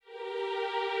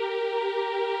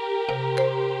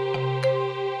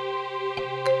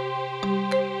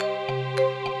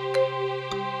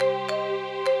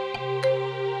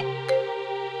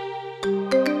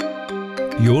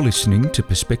You're listening to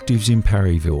Perspectives in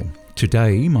Parryville.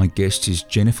 Today, my guest is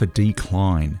Jennifer D.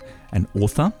 Klein, an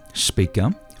author, speaker,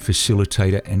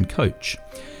 facilitator and coach.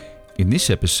 In this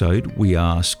episode, we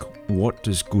ask, what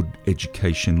does good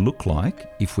education look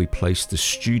like if we place the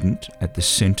student at the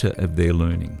centre of their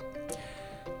learning?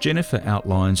 Jennifer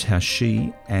outlines how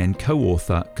she and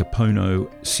co-author Capono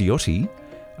Ciotti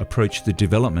approached the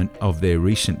development of their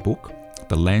recent book,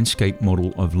 The Landscape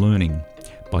Model of Learning,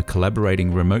 by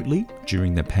collaborating remotely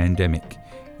during the pandemic,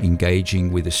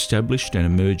 engaging with established and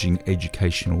emerging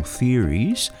educational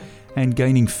theories, and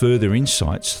gaining further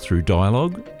insights through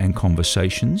dialogue and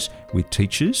conversations with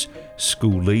teachers,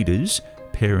 school leaders,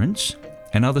 parents,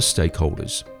 and other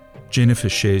stakeholders. Jennifer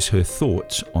shares her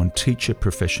thoughts on teacher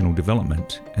professional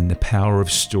development and the power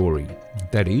of story,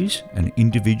 that is, an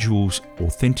individual's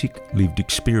authentic lived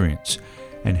experience,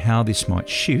 and how this might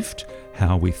shift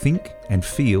how we think and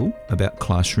feel about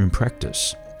classroom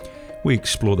practice. We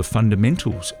explore the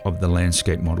fundamentals of the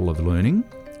landscape model of learning,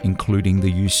 including the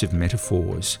use of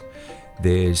metaphors.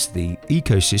 There's the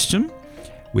ecosystem,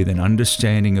 with an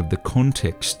understanding of the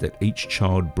context that each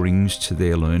child brings to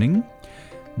their learning.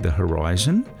 The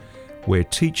horizon, where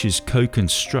teachers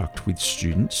co-construct with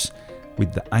students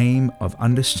with the aim of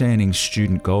understanding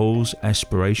student goals,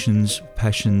 aspirations,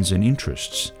 passions and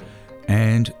interests.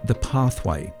 And the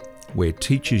pathway, where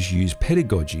teachers use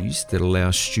pedagogies that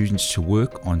allow students to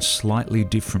work on slightly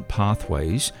different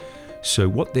pathways, so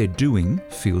what they're doing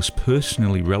feels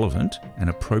personally relevant and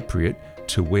appropriate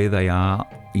to where they are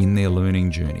in their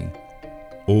learning journey.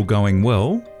 All going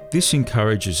well, this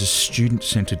encourages a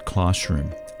student-centered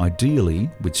classroom, ideally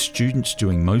with students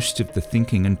doing most of the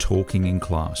thinking and talking in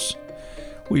class.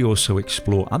 We also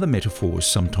explore other metaphors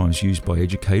sometimes used by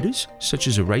educators, such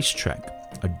as a racetrack,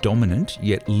 a dominant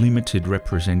yet limited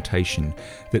representation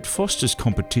that fosters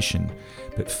competition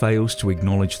but fails to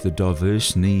acknowledge the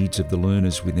diverse needs of the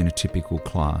learners within a typical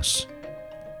class.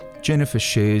 Jennifer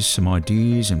shares some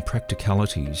ideas and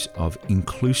practicalities of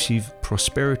inclusive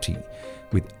prosperity,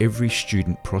 with every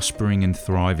student prospering and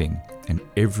thriving and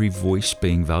every voice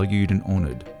being valued and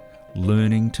honoured,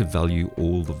 learning to value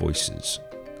all the voices.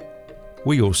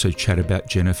 We also chat about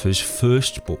Jennifer's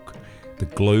first book, the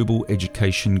Global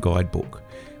Education Guidebook,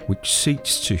 which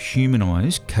seeks to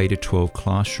humanise K-12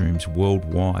 classrooms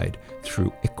worldwide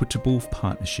through equitable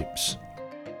partnerships.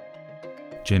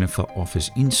 Jennifer offers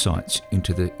insights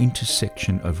into the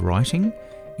intersection of writing,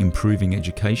 improving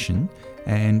education,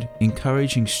 and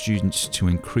encouraging students to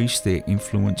increase their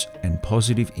influence and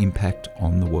positive impact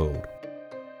on the world.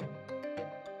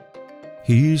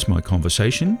 Here's my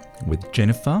conversation with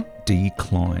Jennifer D.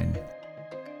 Klein.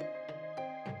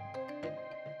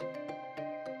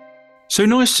 So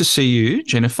nice to see you,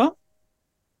 Jennifer.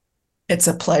 It's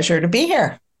a pleasure to be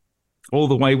here. All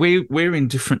the way, we're in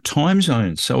different time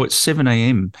zones. So it's 7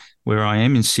 a.m. where I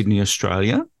am in Sydney,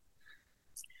 Australia.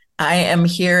 I am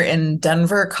here in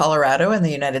Denver, Colorado in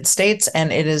the United States,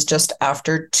 and it is just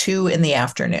after 2 in the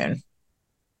afternoon.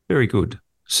 Very good.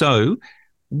 So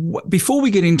before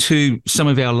we get into some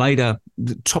of our later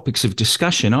topics of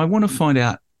discussion, I want to find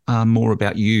out more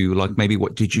about you, like maybe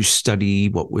what did you study?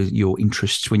 What were your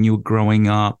interests when you were growing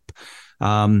up?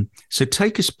 So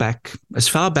take us back as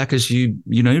far back as you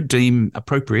deem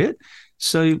appropriate.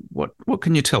 So what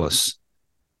can you tell us?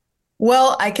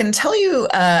 Well, I can tell you,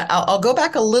 I'll go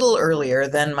back a little earlier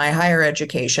than my higher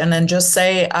education and just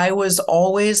say I was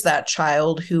always that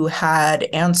child who had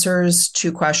answers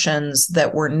to questions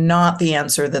that were not the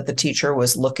answer that the teacher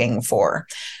was looking for.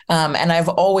 And I've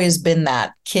always been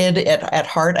that kid at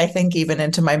heart, I think, even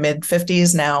into my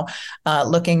mid-50s now.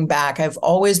 Looking back, I've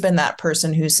always been that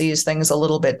person who sees things a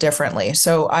little bit differently.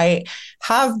 So I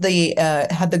have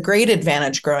had the great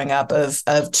advantage growing up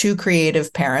of two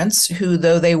creative parents who,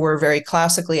 though they were very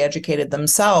classically educated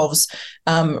themselves,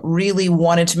 really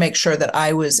wanted to make sure that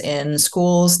I was in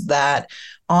schools that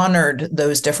honored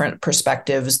those different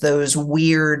perspectives, those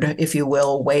weird, if you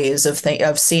will, ways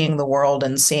of seeing the world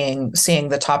and seeing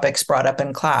the topics brought up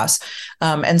in class.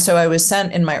 And so I was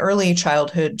sent in my early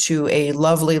childhood to a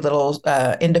lovely little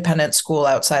independent school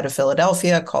outside of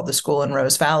Philadelphia called the School in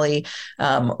Rose Valley,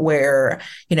 where,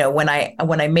 when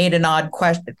I made an odd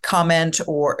comment,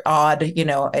 or odd,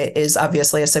 is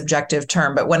obviously a subjective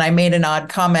term, but when I made an odd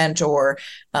comment or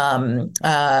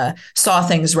saw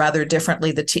things rather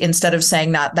differently, instead of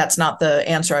saying that's not the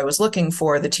answer I was looking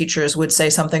for, the teachers would say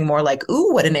something more like,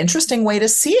 "Ooh, what an interesting way to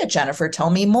see it, Jennifer. Tell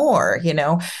me more."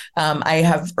 I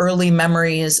have early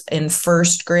memories in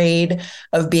first grade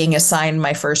of being assigned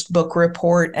my first book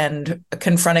report and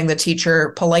confronting the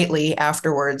teacher politely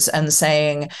afterwards and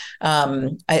saying,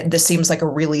 "This seems like a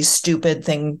really stupid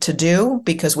thing to do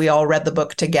because we all read the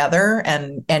book together,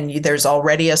 and there's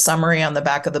already a summary on the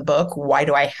back of the book. Why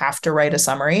do I have to write a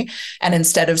summary?" And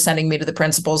instead of sending me to the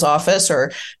principal's office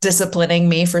or disciplining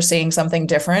me for seeing something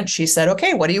different, she said,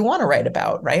 "Okay, what do you want to write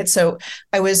about?" Right. So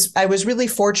I was really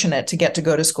fortunate to get to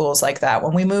go to schools like that.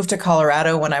 When we moved to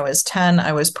Colorado when I was 10,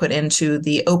 I was put into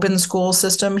the open school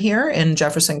system here in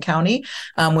Jefferson County,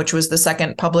 which was the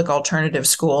second public alternative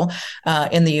school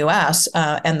in the US.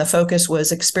 And the focus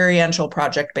was experiential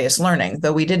project-based learning.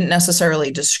 Though we didn't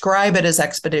necessarily describe it as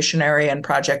expeditionary and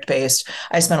project-based,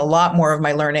 I spent a lot more of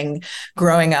my learning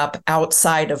growing up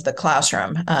outside of the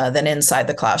classroom than inside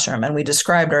the classroom. And we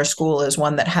described our school as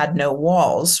one that had no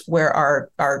walls, where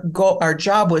our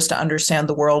job was to understand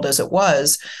the world as it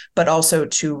was, but also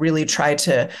to really try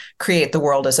to create the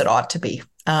world as it ought to be.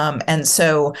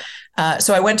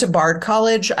 So I went to Bard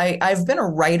College. I've been a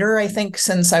writer, I think,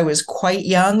 since I was quite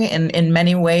young. In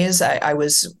many ways, I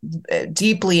was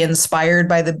deeply inspired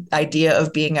by the idea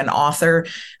of being an author.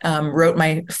 Wrote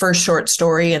my first short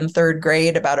story in third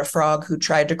grade about a frog who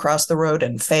tried to cross the road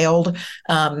and failed.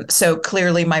 So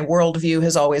clearly my worldview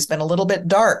has always been a little bit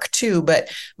dark too, but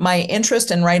my interest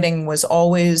in writing was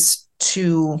always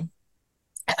to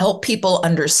help people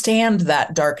understand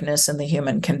that darkness in the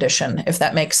human condition, if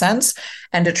that makes sense,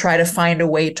 and to try to find a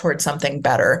way towards something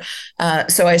better.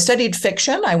 So I studied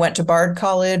fiction. I went to Bard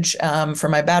College for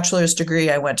my bachelor's degree.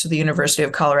 I went to the University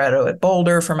of Colorado at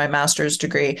Boulder for my master's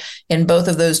degree. In both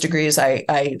of those degrees,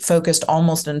 I focused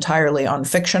almost entirely on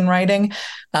fiction writing.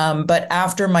 But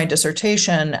after my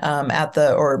dissertation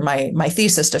my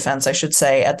thesis defense, I should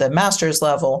say, at the master's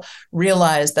level,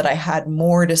 realized that I had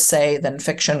more to say than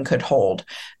fiction could hold.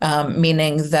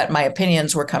 Meaning that my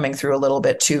opinions were coming through a little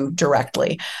bit too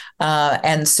directly.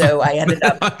 And so I ended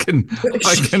up I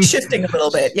can shifting a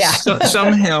little bit. Yeah.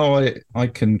 Somehow I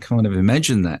can kind of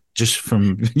imagine that just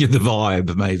from the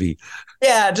vibe, maybe.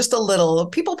 Yeah, just a little.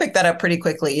 People pick that up pretty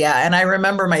quickly. Yeah. And I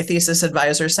remember my thesis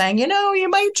advisor saying, you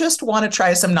might just want to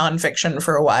try some nonfiction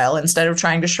for a while instead of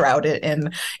trying to shroud it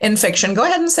in fiction. Go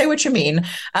ahead and say what you mean.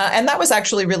 And that was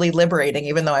actually really liberating,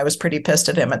 even though I was pretty pissed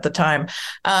at him at the time.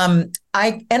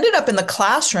 I ended up in the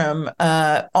classroom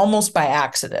almost by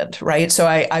accident, right? So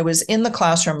I was in the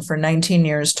classroom for 19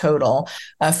 years total.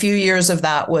 A few years of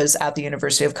that was at the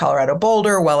University of Colorado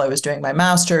Boulder while I was doing my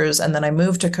master's. And then I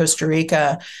moved to Costa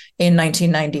Rica in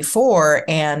 1994.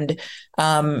 And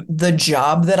the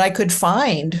job that I could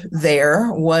find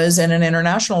there was in an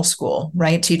international school,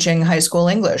 right? Teaching high school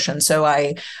English. And so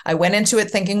I went into it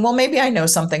thinking, well, maybe I know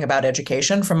something about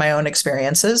education from my own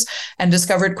experiences, and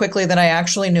discovered quickly that I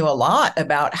actually knew a lot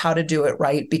about how to do it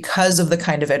right because of the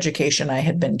kind of education I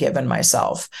had been given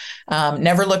myself.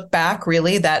 Never looked back,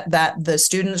 really, that the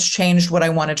students changed what I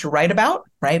wanted to write about,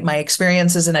 right? My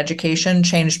experiences in education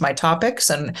changed my topics,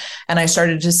 and I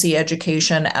started to see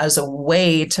education as a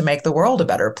way to make the world a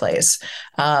better place,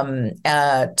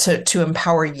 to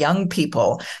empower young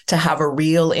people to have a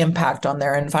real impact on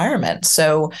their environment.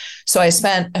 So I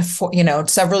spent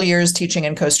several years teaching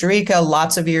in Costa Rica,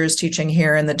 lots of years teaching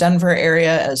here in the Denver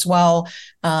area as well.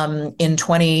 In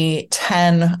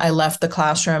 2010, I left the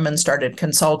classroom and started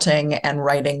consulting and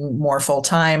writing more full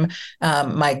time.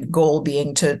 My goal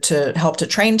being to help to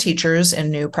train teachers in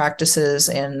new practices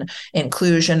in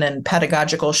inclusion and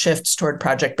pedagogical shifts toward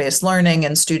project-based learning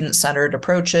and student-centered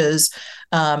approaches,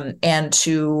 and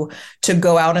to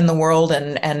go out in the world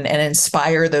and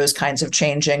inspire those kinds of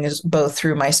changings, both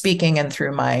through my speaking and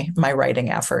through my writing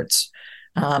efforts.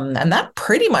 And that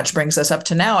pretty much brings us up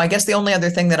to now. I guess the only other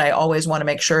thing that I always want to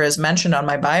make sure is mentioned on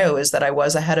my bio is that I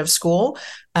was a head of school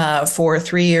for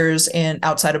 3 years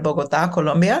outside of Bogota,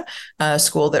 Colombia, a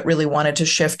school that really wanted to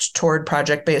shift toward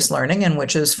project-based learning, and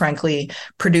which is frankly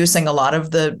producing a lot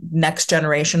of the next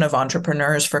generation of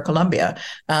entrepreneurs for Colombia.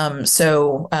 A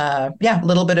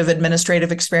little bit of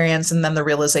administrative experience, and then the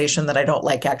realization that I don't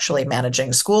like actually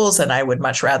managing schools, and I would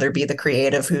much rather be the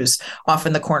creative who's off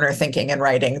in the corner thinking and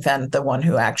writing than the one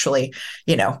who actually,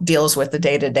 deals with the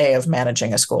day-to-day of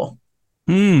managing a school.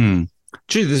 Gee,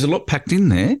 there's a lot packed in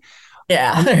there.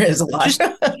 Yeah, there is a lot.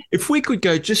 If we could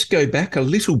go back a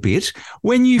little bit,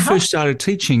 when you first started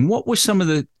teaching, what were some of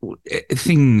the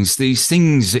these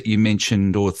things that you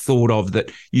mentioned or thought of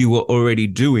that you were already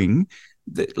doing?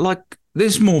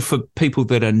 There's more for people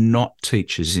that are not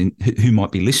teachers who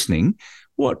might be listening.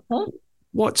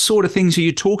 What sort of things are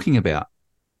you talking about?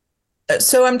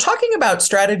 So I'm talking about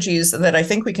strategies that I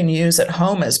think we can use at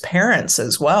home as parents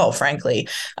as well, frankly.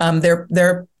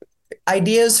 They're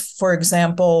ideas, for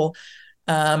example,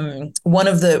 one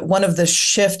of the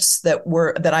shifts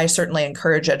that I certainly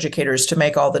encourage educators to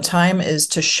make all the time is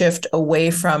to shift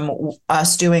away from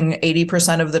us doing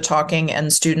 80% of the talking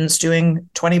and students doing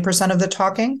 20% of the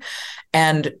talking,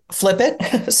 and flip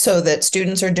it so that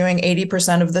students are doing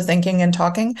 80% of the thinking and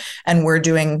talking, and we're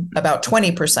doing about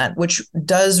 20%, which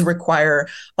does require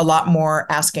a lot more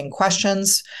asking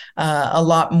questions, a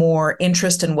lot more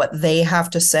interest in what they have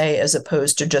to say, as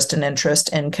opposed to just an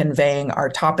interest in conveying our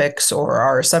topics or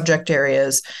our subject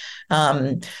areas.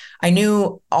 I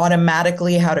knew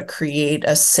automatically how to create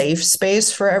a safe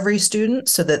space for every student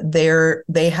so that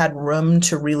they had room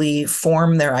to really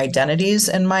form their identities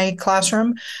in my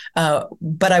classroom.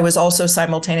 But I was also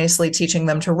simultaneously teaching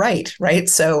them to write, right?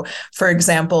 So, for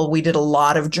example, we did a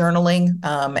lot of journaling,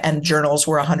 and journals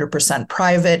were 100%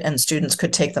 private, and students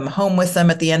could take them home with them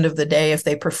at the end of the day if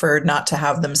they preferred not to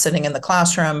have them sitting in the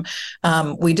classroom.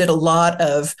 We did a lot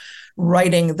of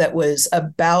writing that was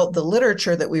about the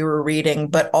literature that we were reading,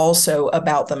 but also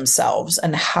about themselves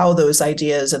and how those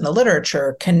ideas in the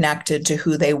literature connected to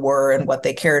who they were and what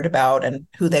they cared about and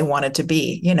who they wanted to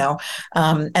be,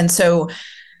 and so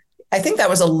I think that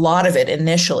was a lot of it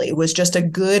initially, was just a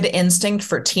good instinct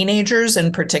for teenagers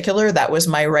in particular. That was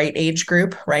my right age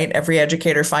group, right? Every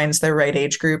educator finds their right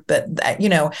age group, but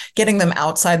getting them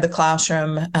outside the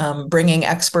classroom, bringing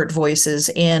expert voices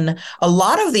in. A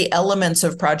lot of the elements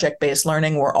of project-based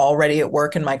learning were already at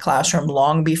work in my classroom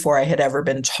long before I had ever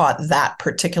been taught that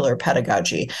particular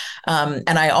pedagogy.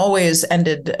 And I always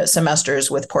ended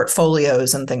semesters with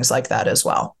portfolios and things like that as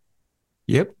well.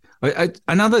 Yep.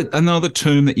 Another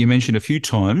term that you mentioned a few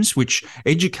times, which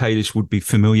educators would be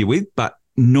familiar with, but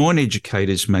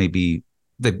non-educators maybe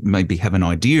have an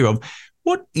idea of.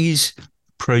 What is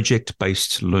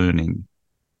project-based learning?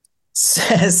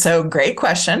 So great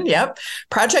question. Yep.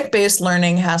 Project-based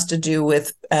learning has to do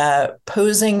with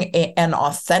posing an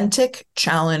authentic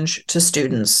challenge to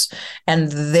students,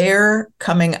 and they're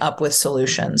coming up with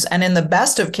solutions. And in the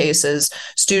best of cases,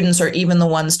 students are even the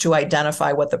ones to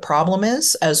identify what the problem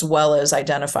is, as well as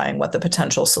identifying what the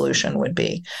potential solution would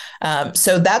be.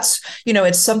 So that's,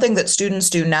 it's something that students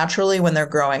do naturally when they're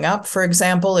growing up. For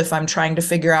example, if I'm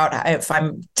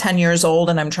 10 years old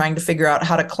and I'm trying to figure out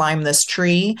how to climb this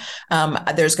tree,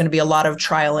 there's going to be a lot of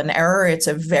trial and error. It's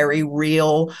a very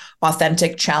real,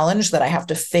 authentic challenge that I have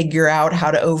to figure out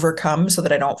how to overcome so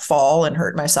that I don't fall and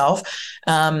hurt myself.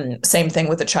 Same thing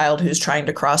with a child who's trying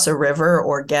to cross a river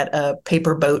or get a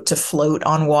paper boat to float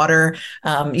on water.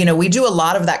 We do a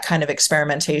lot of that kind of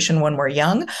experimentation when we're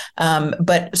young,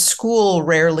 but school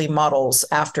rarely models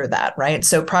after that, right?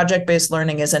 So project-based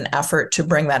learning is an effort to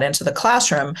bring that into the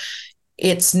classroom.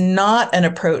 It's not an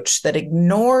approach that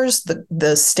ignores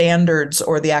the standards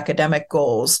or the academic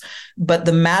goals, but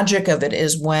the magic of it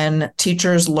is when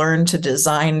teachers learn to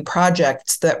design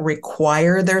projects that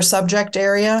require their subject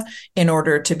area in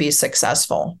order to be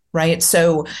successful, right?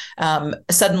 So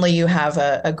suddenly you have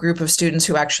a group of students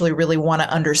who actually really want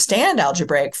to understand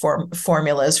algebraic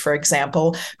formulas, for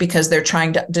example, because they're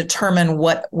trying to determine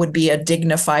what would be a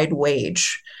dignified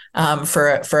wage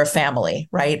for a family,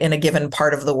 right, in a given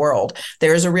part of the world.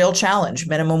 There's a real challenge.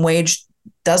 Minimum wage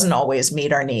doesn't always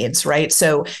meet our needs, right?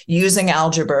 So using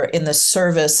algebra in the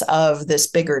service of this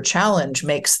bigger challenge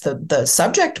makes the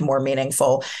subject more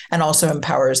meaningful and also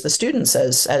empowers the students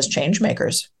as change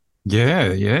makers.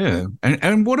 Yeah.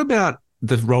 And what about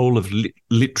the role of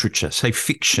literature, say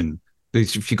fiction?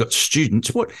 If you've got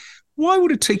students, why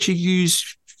would a teacher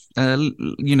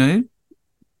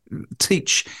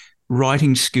teach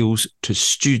writing skills to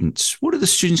students? What are the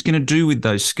students going to do with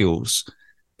those skills?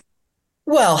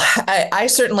 Well, I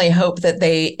certainly hope that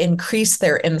they increase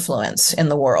their influence in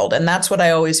the world. And that's what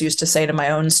I always used to say to my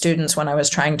own students when I was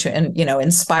trying to,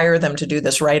 inspire them to do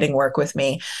this writing work with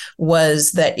me,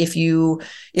 was that if you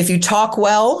talk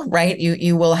well, right,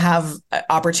 you will have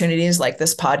opportunities like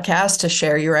this podcast to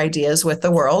share your ideas with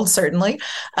the world, certainly.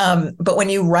 But when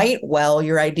you write well,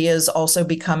 your ideas also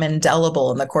become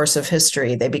indelible in the course of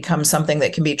history. They become something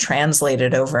that can be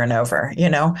translated over and over,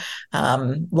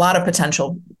 a lot of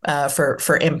potential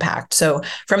for impact. So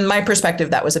from my perspective,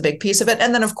 that was a big piece of it.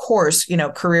 And then, of course,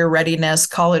 career readiness,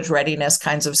 college readiness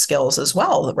kinds of skills as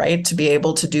well, right? To be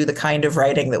able to do the kind of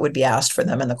writing that would be asked for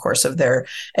them in the course of their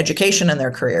education and their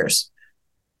careers.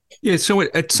 Yeah. So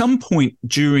at some point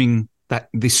during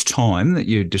this time that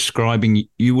you're describing,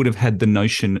 you would have had the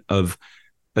notion of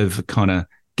kind of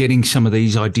getting some of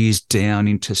these ideas down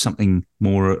into something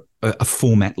more a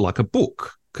format like a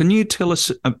book. Can you tell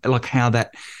us like how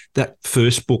that that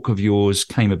first book of yours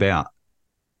came about?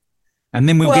 And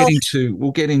then Well,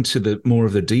 we'll get into the more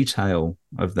of the detail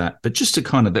of that, but just to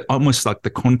kind of almost like the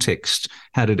context,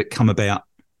 how did it come about?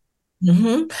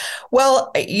 hmm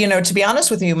Well, to be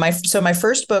honest with you, my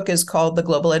first book is called The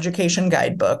Global Education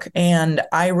Guidebook, and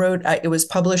it was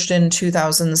published in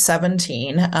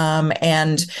 2017,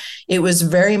 and it was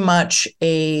very much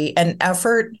an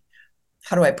effort.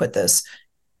 How do I put this?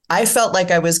 I felt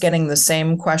like I was getting the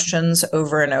same questions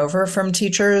over and over from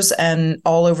teachers and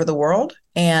all over the world.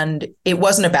 And it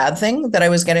wasn't a bad thing that I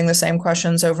was getting the same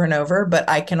questions over and over, but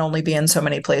I can only be in so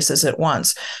many places at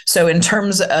once. So, in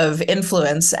terms of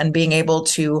influence and being able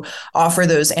to offer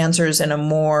those answers in a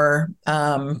more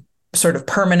sort of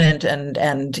permanent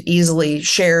and easily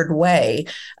shared way,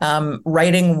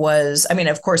 writing was, I mean,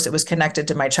 of course, it was connected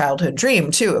to my childhood dream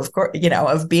too, of course,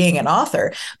 of being an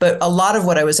author. But a lot of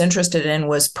what I was interested in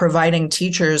was providing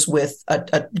teachers with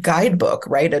a guidebook,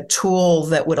 right? A tool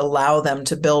that would allow them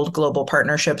to build global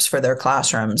partnerships for their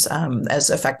classrooms as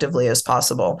effectively as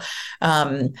possible.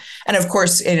 And of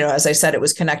course, as I said, it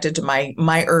was connected to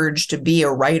my urge to be a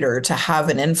writer, to have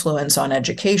an influence on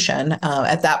education.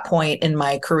 At that point in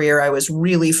my career, I was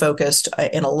really focused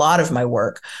in a lot of my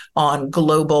work on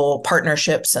global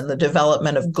partnerships and the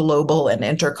development of global and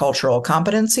intercultural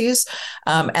competencies.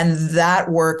 And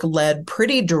that work led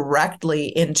pretty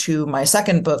directly into my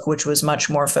second book, which was much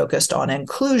more focused on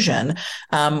inclusion,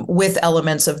 with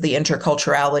elements of the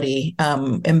interculturality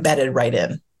embedded right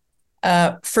in.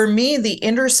 For me, the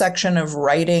intersection of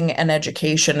writing and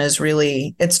education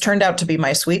it's turned out to be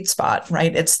my sweet spot,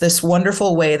 right? It's this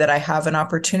wonderful way that I have an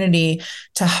opportunity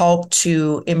to help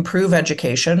to improve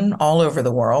education all over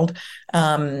the world,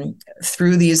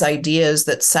 through these ideas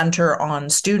that center on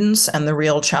students and the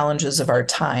real challenges of our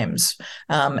times.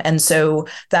 And so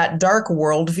that dark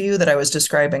worldview that I was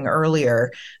describing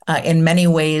earlier, in many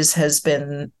ways has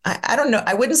been, I don't know,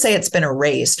 I wouldn't say it's been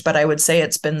erased, but I would say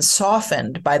it's been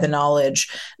softened by the knowledge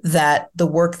that the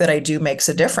work that I do makes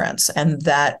a difference, and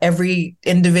that every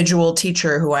individual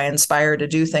teacher who I inspire to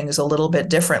do things a little bit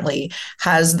differently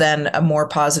has then a more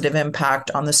positive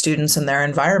impact on the students and their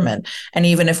environment. And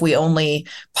even if we only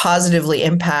positively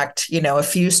impact, a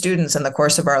few students in the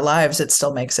course of our lives, it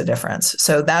still makes a difference.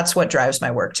 So that's what drives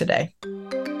my work today.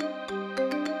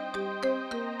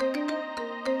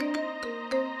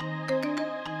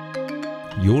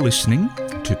 You're listening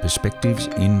to Perspectives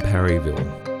in Parryville.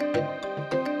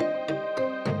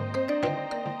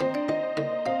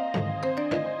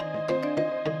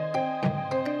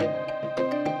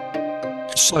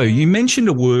 So you mentioned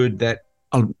a word that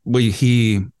we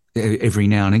hear every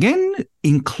now and again,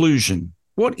 inclusion.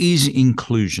 What is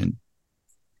inclusion?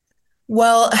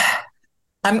 Well,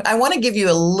 I want to give you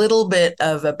a little bit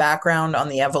of a background on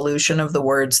the evolution of the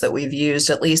words that we've used,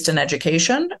 at least in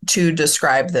education, to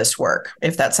describe this work,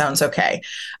 if that sounds okay.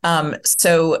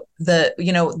 So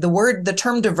the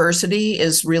term diversity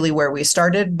is really where we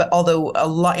started, but although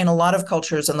in a lot of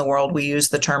cultures in the world, we use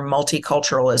the term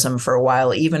multiculturalism for a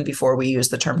while, even before we use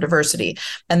the term diversity.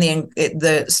 And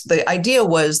the idea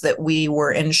was that we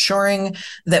were ensuring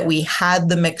that we had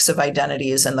the mix of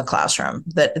identities in the classroom,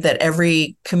 that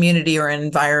every community or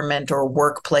environment or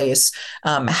workplace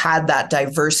had that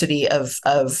diversity of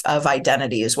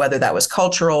identities, whether that was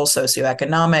cultural,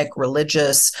 socioeconomic,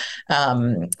 religious,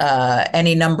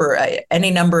 any number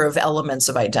of elements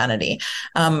of identity.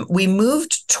 We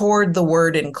moved toward the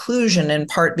word inclusion in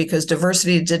part because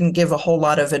diversity didn't give a whole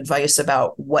lot of advice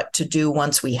about what to do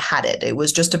once we had it. It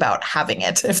was just about having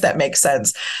it, if that makes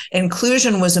sense.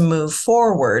 Inclusion was a move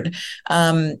forward.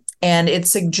 And it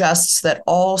suggests that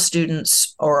all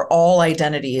students or all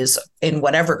identities in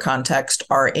whatever context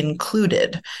are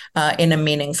included in a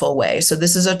meaningful way. So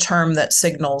this is a term that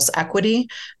signals equity,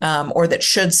 or that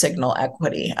should signal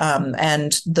equity.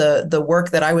 And the work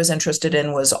that I was interested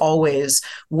in was always,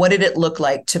 what did it look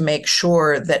like to make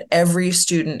sure that every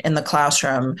student in the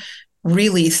classroom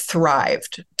really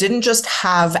thrived, didn't just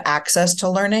have access to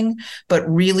learning, but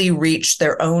really reached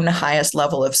their own highest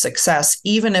level of success,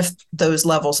 even if those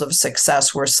levels of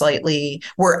success were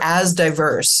as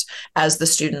diverse as the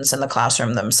students in the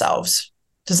classroom themselves.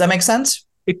 Does that make sense?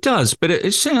 It does, but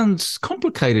it sounds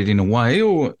complicated in a way,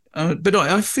 but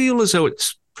I feel as though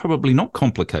it's probably not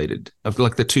complicated, of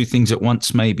like the two things at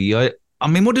once, maybe. I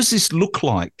mean, what does this look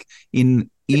like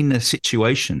in a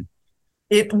situation?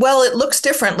 It looks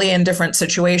differently in different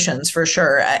situations for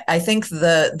sure. I think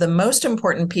the most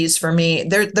important piece for me,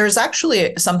 there's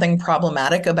actually something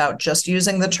problematic about just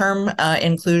using the term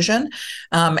inclusion.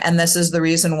 And this is the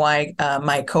reason why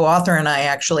my co-author and I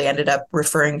actually ended up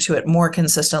referring to it more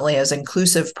consistently as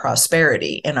inclusive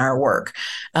prosperity in our work.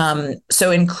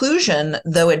 So inclusion,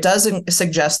 though it doesn't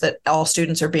suggest that all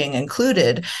students are being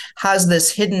included, has this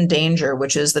hidden danger,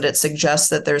 which is that it suggests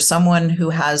that there's someone who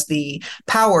has the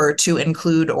power to include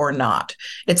or not.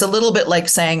 It's a little bit like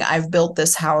saying, I've built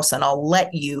this house and I'll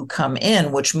let you come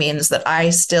in, which means that I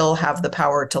still have the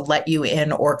power to let you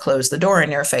in or close the door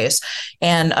in your face.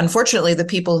 And unfortunately, the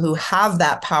people who have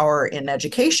that power in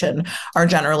education are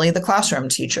generally the classroom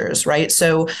teachers, right?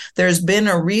 So there's been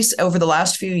over the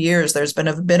last few years, there's been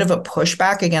a bit of a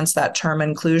pushback against that term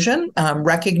inclusion,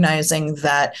 recognizing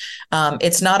that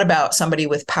it's not about somebody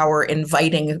with power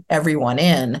inviting everyone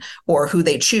in or who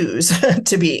they choose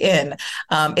to be in.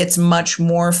 It's much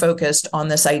more focused on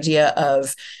this idea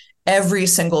of every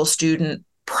single student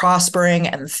prospering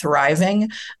and thriving.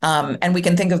 And we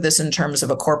can think of this in terms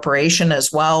of a corporation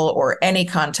as well, or any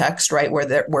context, right,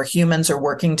 where humans are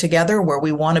working together, where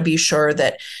we want to be sure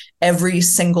that every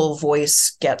single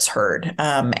voice gets heard,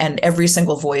 and every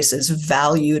single voice is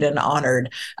valued and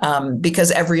honored,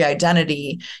 because every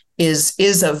identity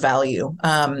is of value.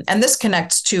 And this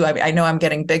connects to, I know I'm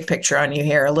getting big picture on you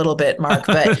here a little bit, Mark,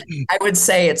 but I would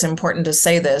say it's important to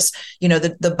say this,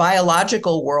 the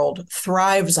biological world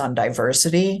thrives on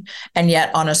diversity. And yet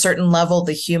on a certain level,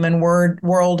 the human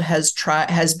world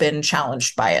has been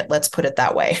challenged by it. Let's put it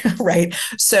that way, right?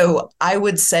 So I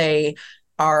would say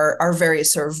our very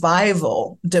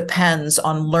survival depends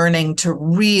on learning to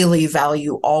really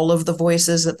value all of the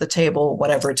voices at the table,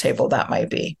 whatever table that might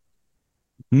be.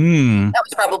 That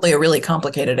was probably a really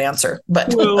complicated answer,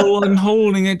 but well,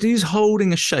 it is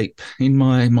holding a shape in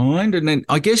my mind, and then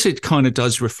I guess it kind of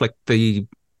does reflect the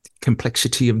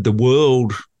complexity of the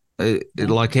world,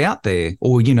 like out there,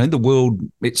 or the world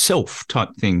itself type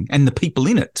thing, and the people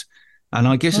in it. And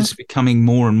I guess it's becoming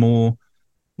more and more.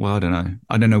 Well,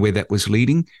 I don't know where that was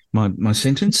leading my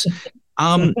sentence.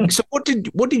 So what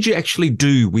did you actually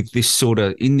do with this sort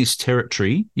of in this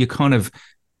territory?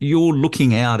 You're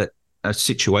looking out at a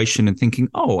situation and thinking,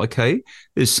 oh, okay,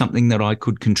 there's something that I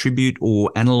could contribute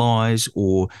or analyze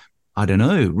or, I don't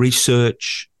know,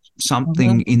 research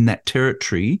something in that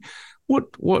territory.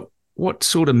 What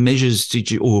sort of measures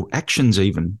did you, or actions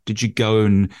even, did you go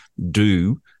and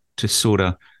do to sort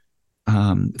of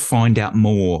find out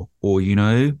more, or,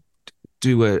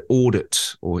 do an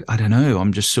audit, or I don't know,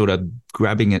 I'm just sort of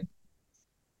grabbing at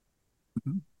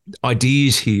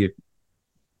ideas here.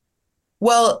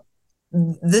 Well,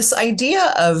 this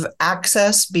idea of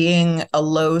access being a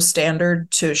low standard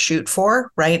to shoot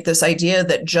for, right? This idea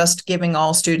that just giving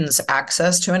all students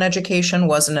access to an education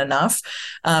wasn't enough,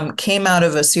 came out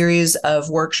of a series of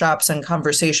workshops and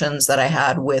conversations that I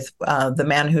had with the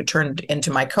man who turned into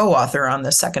my co-author on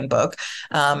the second book,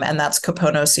 and that's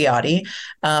Kapono Siati.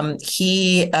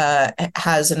 He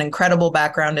has an incredible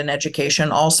background in education,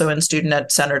 also in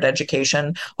student-centered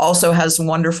education, also has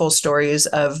wonderful stories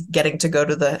of getting to go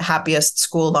to the happiest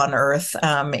school on earth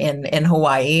in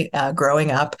Hawaii growing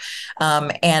up,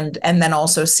 and then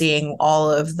also seeing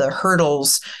all of the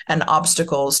hurdles and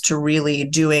obstacles to really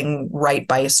doing right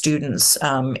by students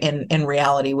in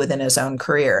reality within his own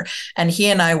career. And he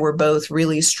and I were both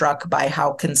really struck by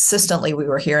how consistently we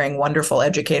were hearing wonderful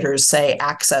educators say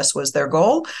access was their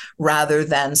goal rather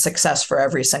than success for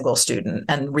every single student,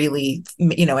 and really,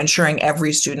 ensuring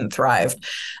every student thrived.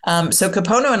 So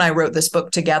Kapono and I wrote this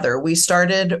book together. We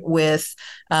started with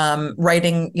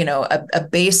writing, a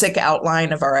basic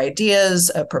outline of our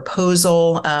ideas, a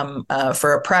proposal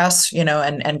for a press,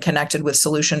 and connected with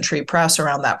Solution Tree Press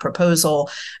around that proposal.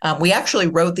 We actually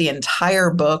wrote the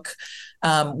entire book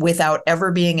without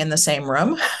ever being in the same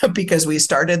room, because we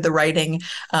started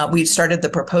the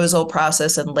proposal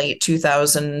process in late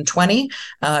 2020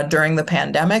 during the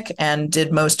pandemic, and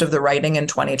did most of the writing in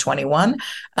 2021.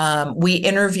 We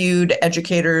interviewed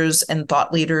educators and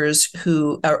thought leaders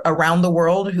who around the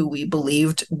world who we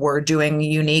believed were doing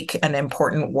unique and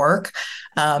important work.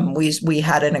 We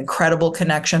had an incredible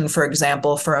connection, for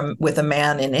example, with a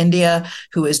man in India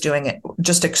who is doing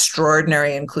just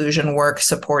extraordinary inclusion work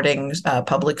supporting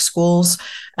public schools.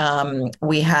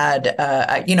 We had,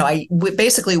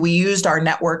 we used our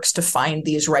networks to find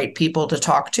these right people to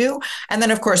talk to. And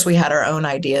then, of course, we had our own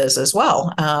ideas as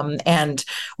well. And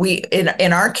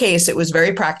in our case, it was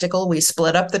very practical. We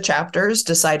split up the chapters,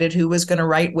 decided who was going to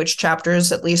write which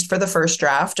chapters, at least for the first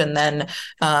draft, and then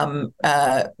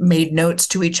made notes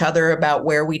to each other about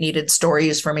where we needed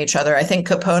stories from each other. I think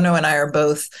Kapono and I are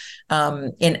both,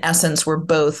 in essence, we're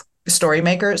both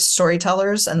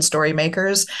storytellers and story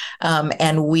makers. And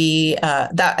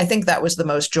I think that was the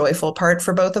most joyful part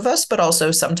for both of us, but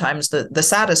also sometimes the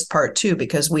saddest part too,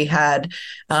 because we had,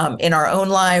 in our own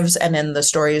lives and in the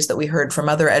stories that we heard from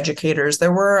other educators,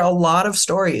 there were a lot of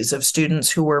stories of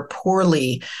students who were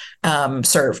poorly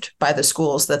served by the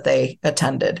schools that they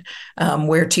attended,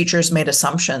 where teachers made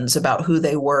assumptions about who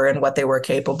they were and what they were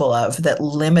capable of that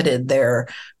limited their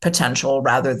potential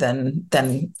rather than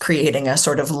creating a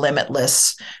sort of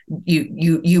limitless,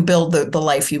 you build the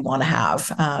life you want to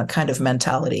have kind of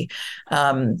mentality.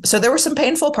 So there were some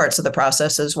painful parts of the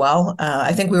process as well.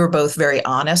 I think we were both very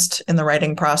honest in the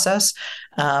writing process,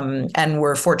 and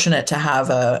we're fortunate to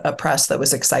have a press that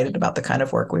was excited about the kind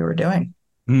of work we were doing.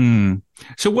 Mm.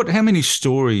 So how many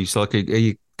stories, like,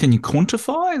 can you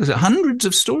quantify? Is it hundreds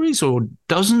of stories or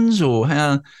dozens, or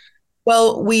how?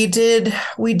 Well, we did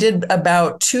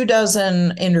about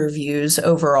 24 interviews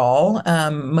overall,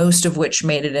 most of which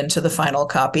made it into the final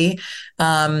copy.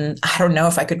 I don't know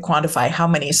if I could quantify how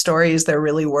many stories there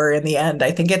really were in the end.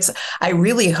 I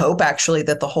really hope actually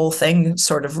that the whole thing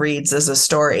sort of reads as a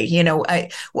story.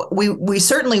 We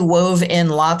certainly wove in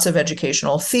lots of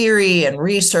educational theory and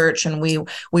research, and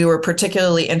we were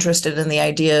particularly interested in the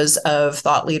ideas of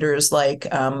thought leaders like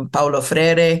Paulo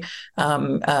Freire,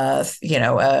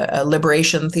 a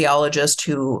liberation theologist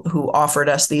who offered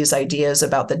us these ideas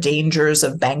about the dangers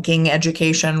of banking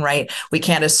education, right? We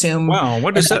can't assume. Wow,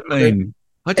 what does that mean?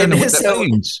 I don't know what that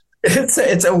means.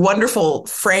 It's a wonderful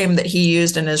frame that he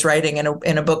used in his writing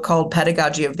in a book called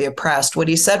Pedagogy of the Oppressed. What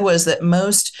he said was that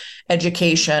most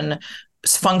education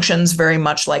functions very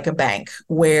much like a bank,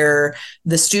 where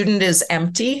the student is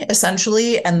empty,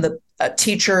 essentially, and the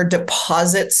teacher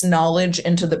deposits knowledge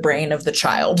into the brain of the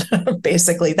child.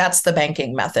 Basically, that's the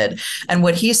banking method. And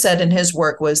what he said in his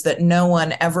work was that no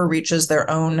one ever reaches their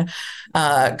own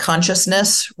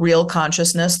consciousness, real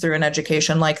consciousness, through an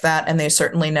education like that. And they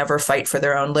certainly never fight for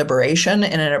their own liberation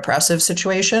in an oppressive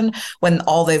situation when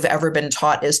all they've ever been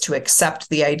taught is to accept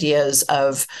the ideas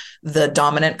of the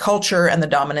dominant culture and the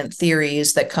dominant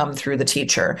theories that come through the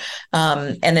teacher.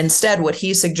 And instead, what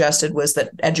he suggested was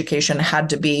that education had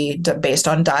to be based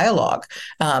on dialogue,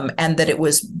 and that it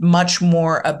was much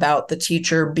more about the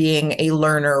teacher being a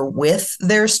learner with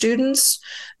their students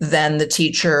than the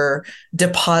teacher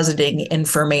depositing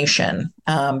information,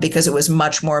 because it was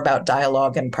much more about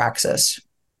dialogue and praxis.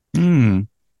 Mm.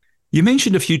 You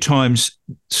mentioned a few times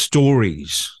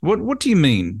stories. What do you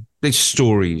mean, these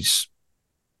stories?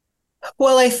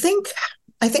 Well, I think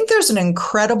there's an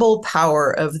incredible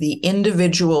power of the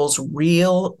individual's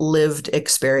real lived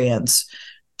experience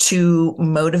to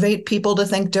motivate people to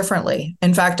think differently.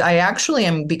 In fact, I actually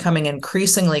am becoming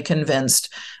increasingly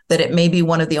convinced that it may be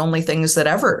one of the only things that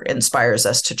ever inspires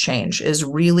us to change, is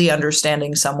really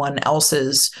understanding someone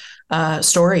else's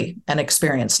story and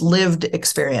experience, lived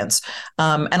experience.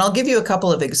 And I'll give you a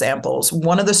couple of examples.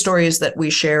 One of the stories that we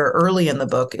share early in the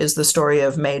book is the story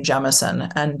of Mae Jemison.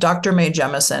 And Dr. Mae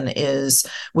Jemison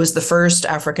was the first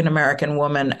African-American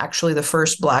woman, actually the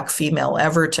first Black female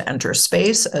ever to enter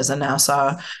space as a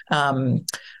NASA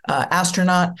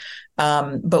astronaut.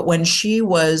 But when she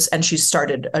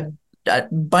started a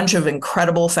bunch of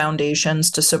incredible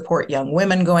foundations to support young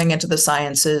women going into the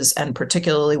sciences, and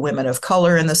particularly women of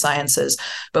color in the sciences.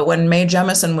 But when Mae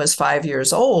Jemison was 5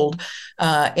 years old,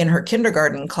 in her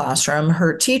kindergarten classroom,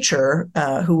 her teacher,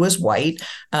 who was white,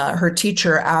 her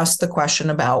teacher asked the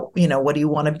question about, what do you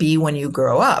want to be when you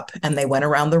grow up? And they went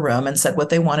around the room and said what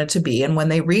they wanted to be. And when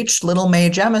they reached little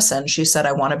Mae Jemison, she said,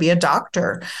 I want to be a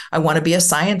doctor. I want to be a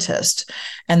scientist.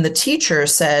 And the teacher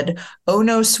said, oh,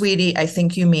 no, sweetie, I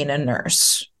think you mean a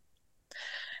nurse.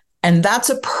 And that's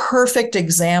a perfect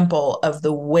example of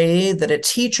the way that a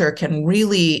teacher can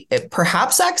really,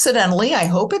 perhaps accidentally, I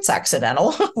hope it's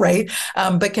accidental, right?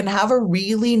 But can have a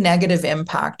really negative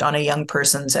impact on a young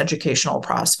person's educational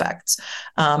prospects.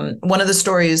 One of the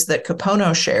stories that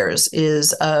Kapono shares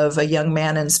is of a young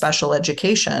man in special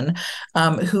education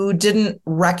who didn't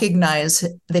recognize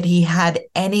that he had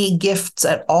any gifts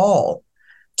at all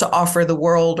to offer the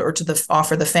world or to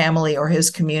offer the family or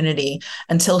his community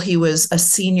until he was a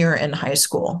senior in high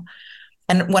school.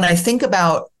 And when I think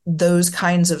about those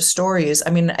kinds of stories, I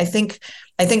mean, I think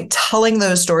telling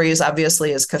those stories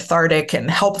obviously is cathartic and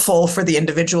helpful for the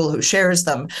individual who shares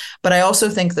them. But I also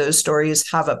think those stories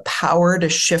have a power to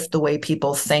shift the way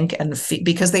people think and feel,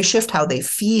 because they shift how they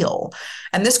feel.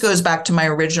 And this goes back to my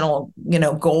original,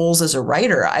 goals as a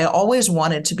writer. I always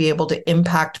wanted to be able to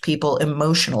impact people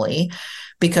emotionally,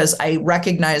 because I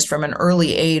recognized from an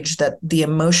early age that the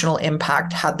emotional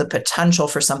impact had the potential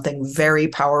for something very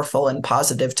powerful and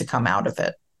positive to come out of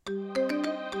it.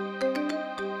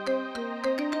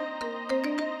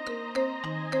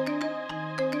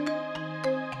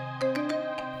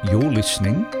 You're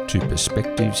listening to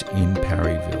Perspectives in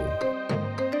Parryville.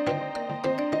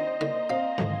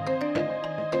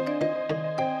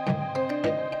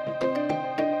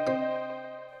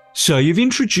 So you've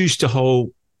introduced a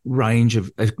whole range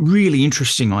of really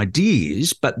interesting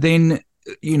ideas, but then,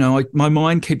 my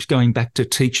mind keeps going back to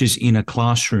teachers in a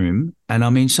classroom. And I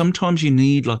mean, sometimes you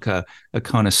need like a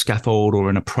kind of scaffold or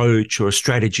an approach or a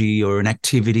strategy or an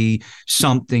activity,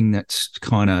 something that's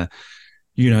kind of,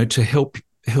 to help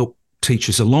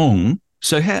teachers along.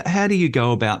 So how do you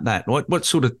go about that? What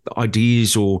sort of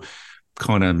ideas or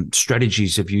kind of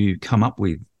strategies have you come up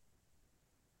with?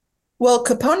 Well,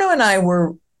 Capono and I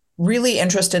were really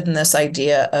interested in this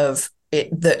idea of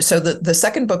it. So the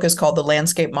second book is called The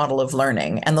Landscape Model of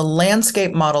Learning. And the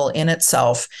landscape model in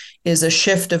itself is a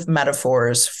shift of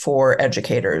metaphors for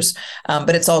educators,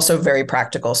 but it's also very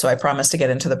practical. So I promise to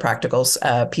get into the practicals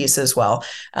piece as well.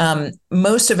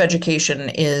 Most of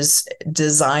education is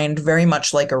designed very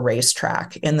much like a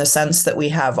racetrack, in the sense that we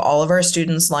have all of our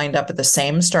students lined up at the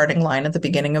same starting line at the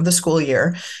beginning of the school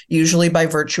year, usually by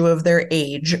virtue of their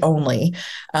age only.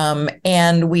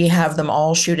 And we have them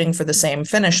all shooting for the same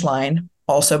finish line,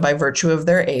 also by virtue of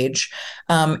their age.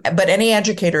 But any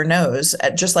educator knows,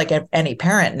 just like any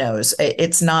parent knows,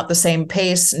 it's not the same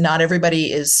pace. Not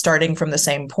everybody is starting from the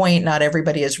same point. Not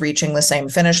everybody is reaching the same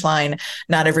finish line.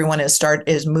 Not everyone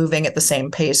is moving at the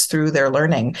same pace through their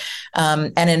learning.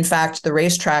 And in fact, the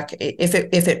racetrack, if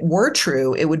it were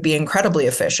true, it would be incredibly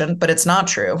efficient, but it's not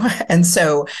true. And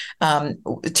so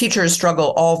teachers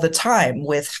struggle all the time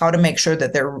with how to make sure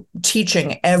that they're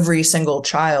teaching every single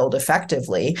child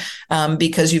effectively,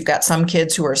 because you've got some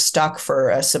kids who are stuck for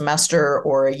a semester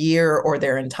or a year or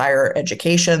their entire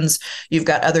educations. You've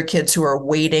got other kids who are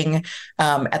waiting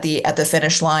at the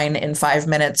finish line in 5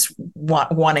 minutes,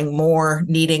 wanting more,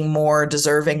 needing more,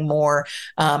 deserving more.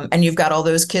 And you've got all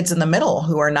those kids in the middle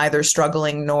who are neither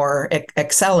struggling nor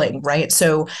excelling, right?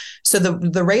 So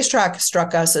the racetrack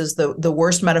struck us as the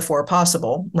worst metaphor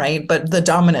possible, right? But the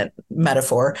dominant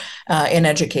metaphor in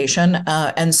education.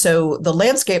 And so the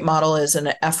landscape model is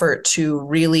an effort to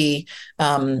really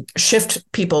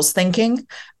shift people's thinking.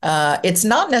 It's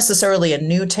not necessarily a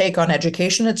new take on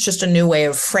education. It's just a new way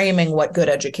of framing what good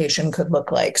education could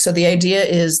look like. So the idea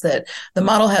is that the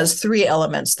model has three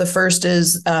elements. The first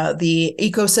is the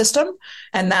ecosystem,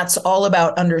 and that's all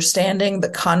about understanding the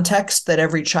context that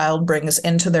every child brings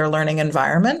into their learning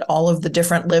environment, all of the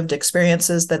different lived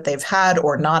experiences that they've had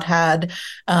or not had.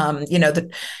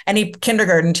 Any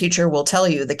kindergarten teacher will tell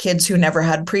you the kids who never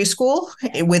had preschool,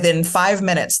 within 5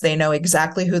 minutes, they know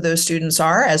exactly who those students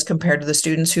are as compared to the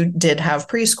students who did have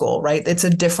preschool, right? It's a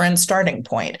different starting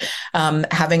point.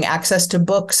 Having access to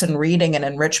books and reading and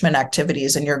enrichment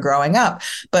activities in your growing up,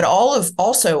 but all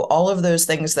of those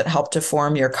things that help to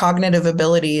form your cognitive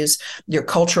abilities, your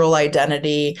cultural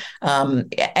identity,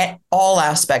 all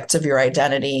aspects of your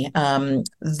identity.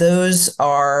 Those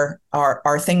are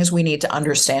things we need to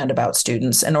understand about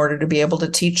students in order to be able to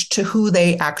teach to who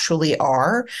they actually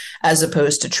are, as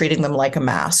opposed to treating them like a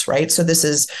mass, right? So this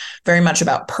is very much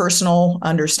about personal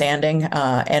understanding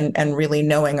and really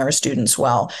knowing our students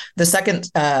well. The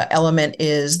second element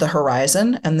is the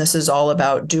horizon, and this is all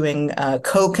about doing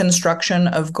co-construction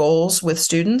of goals with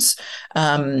students,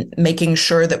 making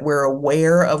sure that we're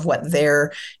aware of what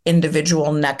their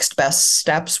individual next best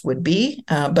steps would be,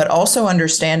 but also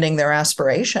understanding their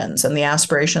aspirations and the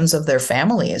aspirations of their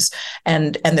families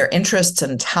and their interests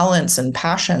and talents and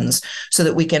passions, so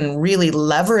that we can really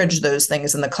leverage those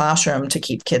things in the classroom to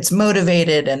keep kids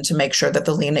motivated and to make sure that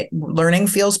the learning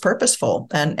feels purposeful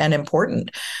and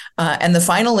important. And the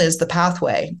final is the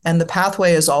pathway. And the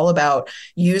pathway is all about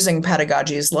using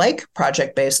pedagogies like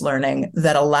project-based learning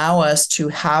that allow us to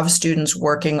have students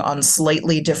working on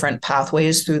slightly different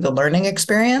pathways through the learning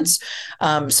experience,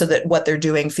 so that what they're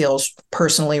doing feels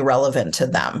personally relevant to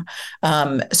them.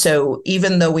 So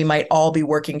even though we might all be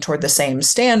working toward the same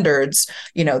standards,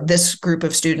 this group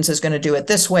of students is going to do it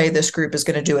this way, this group is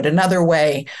going to do it another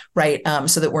way, right?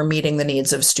 So that we're meeting the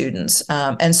needs of students.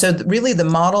 And so really the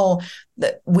model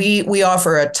that we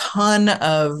offer a ton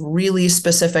of really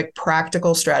specific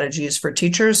practical strategies for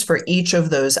teachers for each of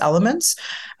those elements.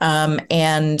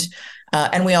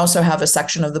 And we also have a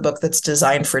section of the book that's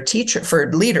designed for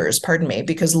leaders,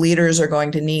 because leaders are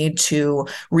going to need to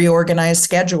reorganize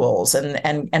schedules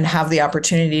and have the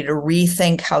opportunity to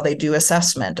rethink how they do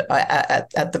assessment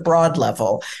at the broad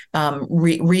level,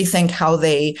 rethink how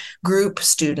they group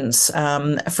students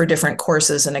for different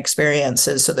courses and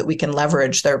experiences so that we can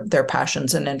leverage their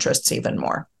passions and interests even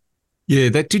more. Yeah,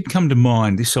 that did come to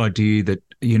mind, this idea that,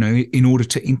 in order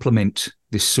to implement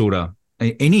this sort of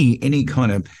any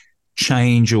kind of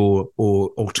change or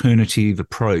alternative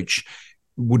approach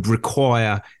would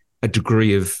require a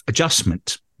degree of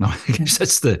adjustment. I guess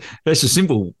that's a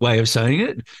simple way of saying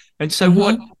it. And so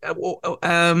what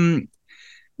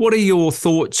are your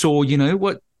thoughts, or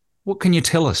what can you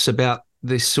tell us about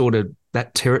this sort of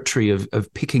that territory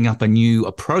of picking up a new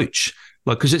approach?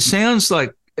 Because it sounds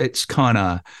like it's kind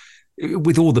of,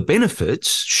 with all the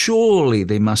benefits, surely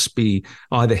there must be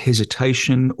either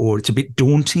hesitation, or it's a bit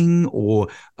daunting or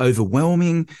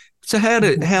overwhelming. So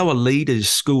how are leaders,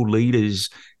 school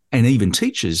leaders, and even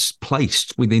teachers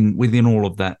placed within all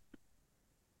of that?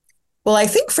 Well, I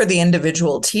think for the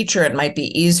individual teacher, it might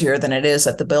be easier than it is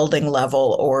at the building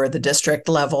level or the district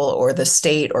level or the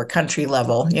state or country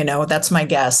level. That's my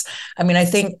guess. I mean, I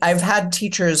think I've had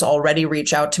teachers already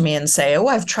reach out to me and say, oh,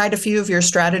 I've tried a few of your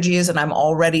strategies and I'm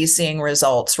already seeing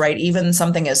results, right? Even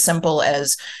something as simple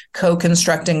as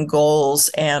co-constructing goals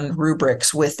and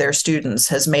rubrics with their students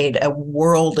has made a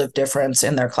world of difference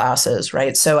in their classes,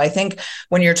 right? So I think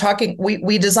when you're talking,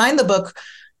 we designed the book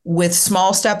with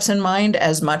small steps in mind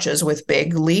as much as with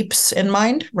big leaps in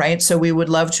mind, right? So we would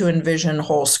love to envision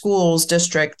whole schools,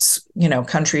 districts,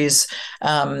 countries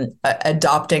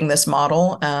adopting this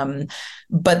model.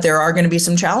 But there are going to be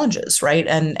some challenges, right?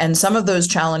 And some of those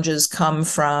challenges come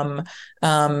from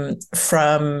just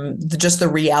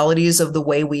the realities of the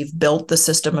way we've built the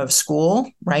system of school,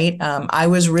 right? I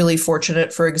was really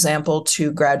fortunate, for example,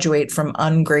 to graduate from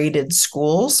ungraded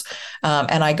schools,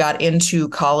 and I got into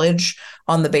college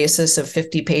on the basis of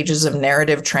 50 pages of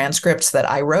narrative transcripts that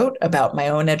I wrote about my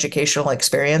own educational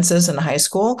experiences in high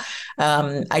school.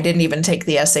 I didn't even take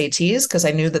the SATs because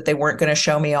I knew that they weren't going to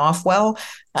show me off well.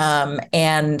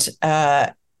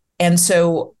 And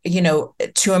so,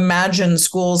 to imagine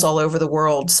schools all over the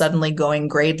world suddenly going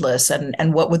gradeless,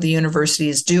 and what would the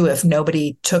universities do if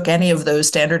nobody took any of those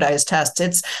standardized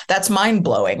tests? That's mind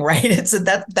blowing, right?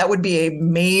 That would be a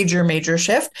major, major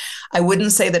shift. I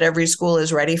wouldn't say that every school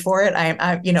is ready for it.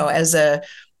 As a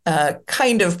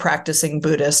kind of practicing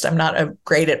Buddhist, I'm not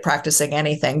great at practicing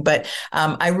anything, but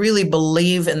I really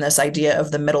believe in this idea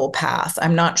of the middle path.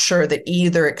 I'm not sure that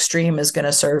either extreme is going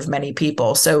to serve many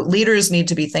people. So leaders need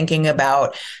to be thinking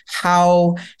about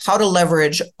how to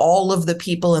leverage all of the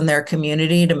people in their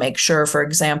community to make sure, for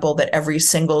example, that every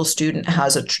single student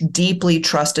has a deeply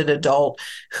trusted adult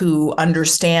who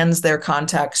understands their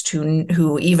context,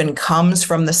 who even comes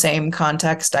from the same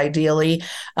context, ideally,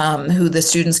 who the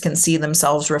students can see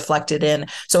themselves reflected in.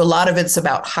 So a lot of it's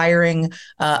about hiring.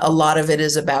 A lot of it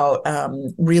is about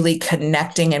really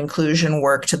connecting inclusion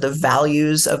work to the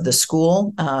values of the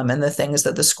school, and the things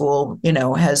that the school,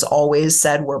 has always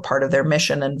said were part of their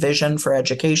mission and vision for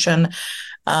education.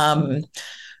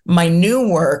 My new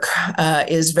work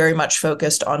is very much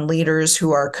focused on leaders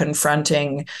who are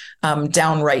confronting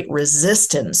downright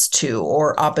resistance to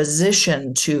or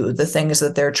opposition to the things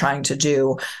that they're trying to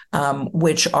do,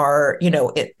 which are,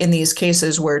 in these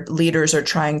cases where leaders are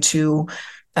trying to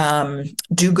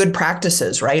do good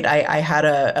practices, right? I had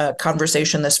a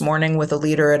conversation this morning with a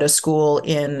leader at a school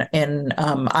in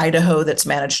Idaho that's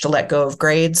managed to let go of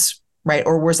grades, right?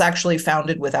 Or was actually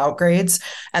founded without grades.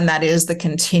 And that is the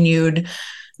continued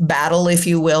battle, if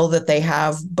you will, that they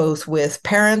have both with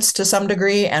parents to some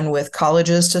degree and with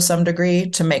colleges to some degree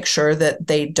to make sure that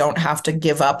they don't have to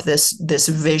give up this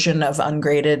vision of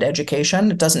ungraded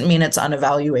education. It doesn't mean it's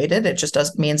unevaluated. It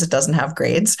just means it doesn't have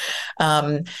grades.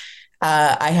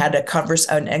 I had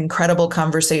an incredible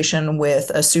conversation with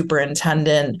a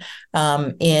superintendent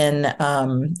in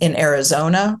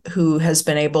Arizona who has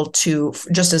been able to,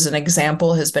 just as an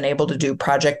example, has been able to do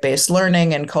project-based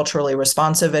learning and culturally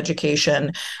responsive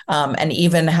education, and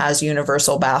even has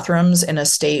universal bathrooms in a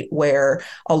state where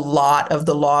a lot of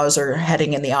the laws are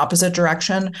heading in the opposite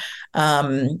direction.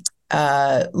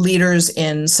 leaders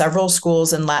in several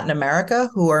schools in Latin America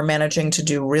who are managing to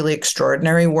do really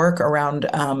extraordinary work around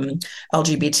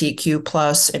LGBTQ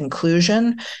plus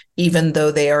inclusion, even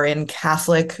though they are in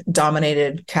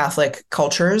dominated Catholic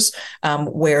cultures,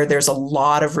 where there's a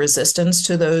lot of resistance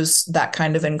to that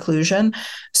kind of inclusion.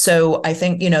 So I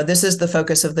think, this is the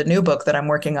focus of the new book that I'm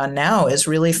working on now, is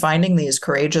really finding these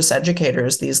courageous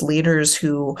educators, these leaders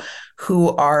who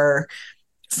are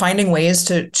finding ways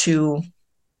to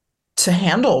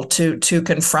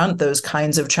confront those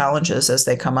kinds of challenges as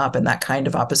they come up in that kind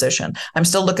of opposition. I'm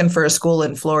still looking for a school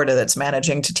in Florida that's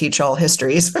managing to teach all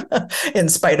histories in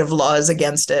spite of laws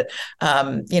against it.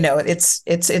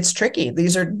 It's tricky.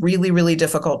 These are really, really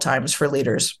difficult times for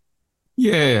leaders.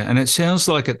 Yeah, and it sounds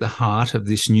like at the heart of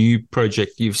this new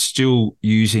project, you're still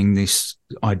using this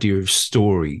idea of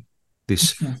story,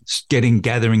 this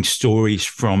gathering stories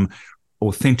from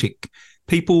authentic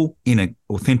people in an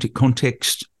authentic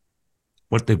context,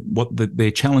 what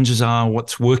their challenges are,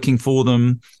 what's working for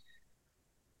them.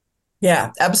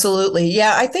 Yeah, absolutely.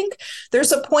 Yeah, I think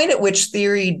there's a point at which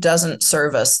theory doesn't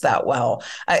serve us that well.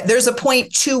 There's a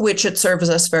point to which it serves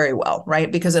us very well,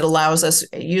 right? Because it allows us,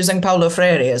 using Paulo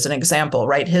Freire as an example,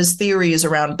 right? His theories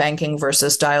around banking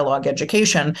versus dialogue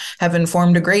education have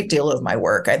informed a great deal of my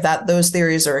work. Those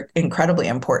theories are incredibly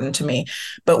important to me.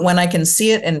 But when I can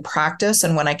see it in practice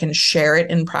and when I can share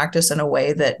it in practice in a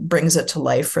way that brings it to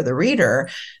life for the reader,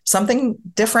 something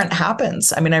different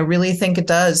happens. I mean, I really think it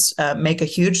does make a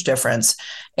huge difference.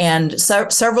 And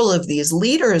several of these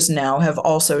leaders now have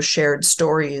also shared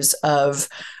stories of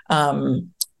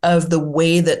the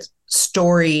way that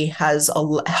story has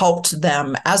helped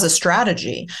them as a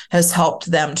strategy, has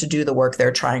helped them to do the work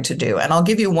they're trying to do. And I'll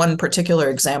give you one particular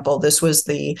example. This was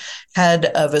the head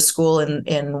of a school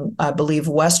in I believe,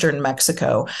 Western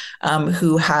Mexico,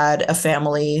 who had a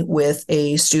family with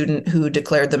a student who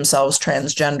declared themselves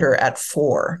transgender at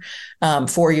 4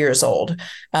 years old.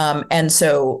 And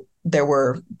so there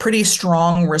were pretty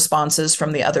strong responses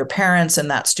from the other parents in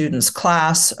that student's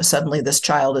class. Suddenly, this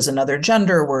child is another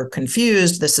gender. We're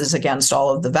confused. This is against all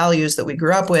of the values that we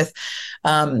grew up with.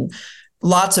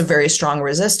 Lots of very strong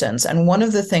resistance. And one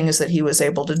of the things that he was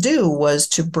able to do was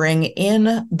to bring in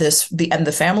and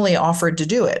the family offered to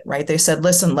do it, right? They said,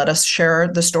 listen, let us share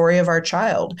the story of our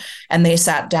child. And they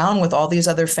sat down with all these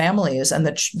other families, and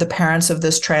the parents of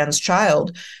this trans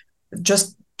child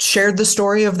just shared the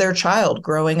story of their child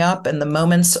growing up and the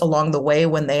moments along the way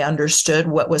when they understood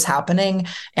what was happening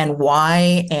and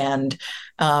why. And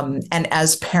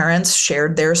as parents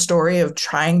shared their story of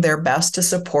trying their best to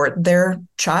support their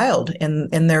child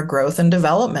in their growth and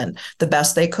development the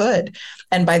best they could.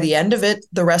 And by the end of it,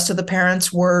 the rest of the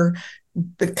parents were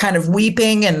kind of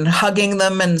weeping and hugging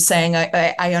them and saying,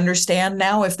 I understand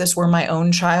now. If this were my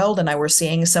own child and I were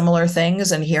seeing similar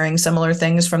things and hearing similar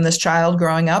things from this child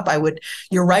growing up,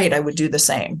 you're right, I would do the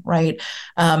same, right?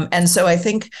 And so I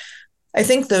think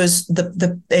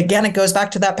again, it goes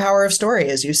back to that power of story,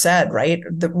 as you said, right?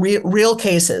 The real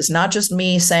cases, not just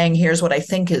me saying, here's what I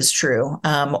think is true,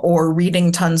 or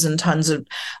reading tons and tons of,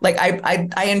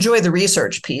 I enjoy the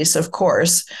research piece, of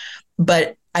course,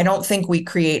 but I don't think we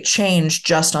create change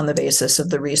just on the basis of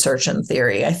the research and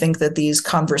theory. I think that these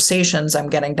conversations I'm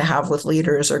getting to have with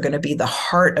leaders are going to be the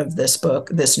heart of this book,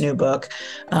 this new book,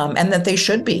 and that they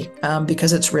should be,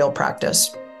 because it's real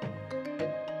practice.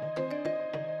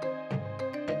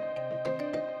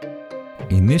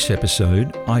 In this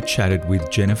episode, I chatted with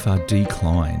Jennifer D.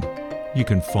 Klein. You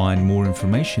can find more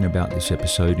information about this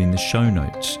episode in the show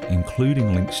notes,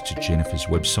 including links to Jennifer's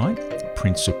website,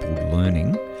 Principled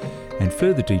Learning, and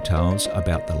further details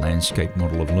about the landscape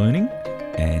model of learning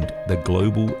and the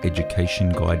Global Education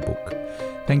Guidebook.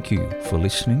 Thank you for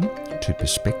listening to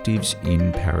Perspectives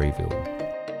in Parryville.